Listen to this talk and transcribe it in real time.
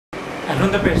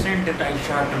Another patient that I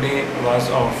saw today was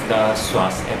of the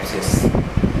Psoas Abscess.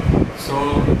 So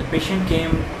the patient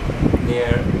came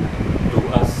there to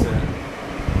us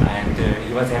and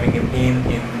he was having a pain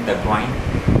in the groin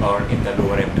or in the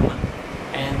lower abdomen,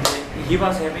 and he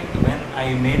was having, when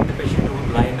I made the patient to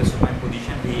lie in the supine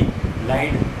position, he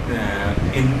lied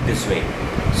in this way.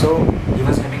 So he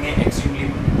was having an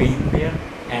extremely pain there,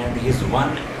 and his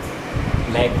one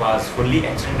leg was fully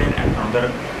extended and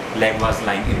another leg was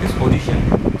lying in this position.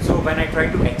 So when I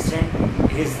tried to extend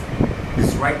this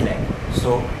right leg,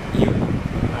 so he,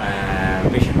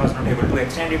 patient was not able to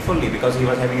extend it fully because he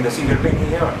was having the severe pain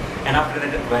here. And after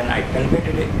that, when I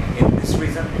palpated it in this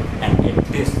region and at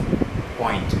this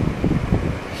point,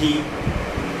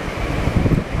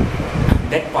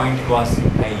 that point was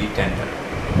highly tender.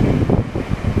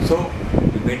 So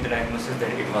we made the diagnosis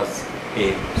that it was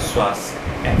a Psoas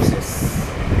abscess,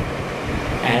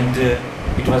 and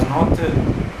it was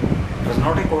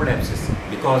not a cold abscess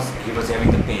because he was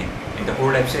having the pain. In the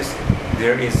cold abscess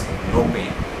there is no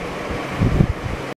pain.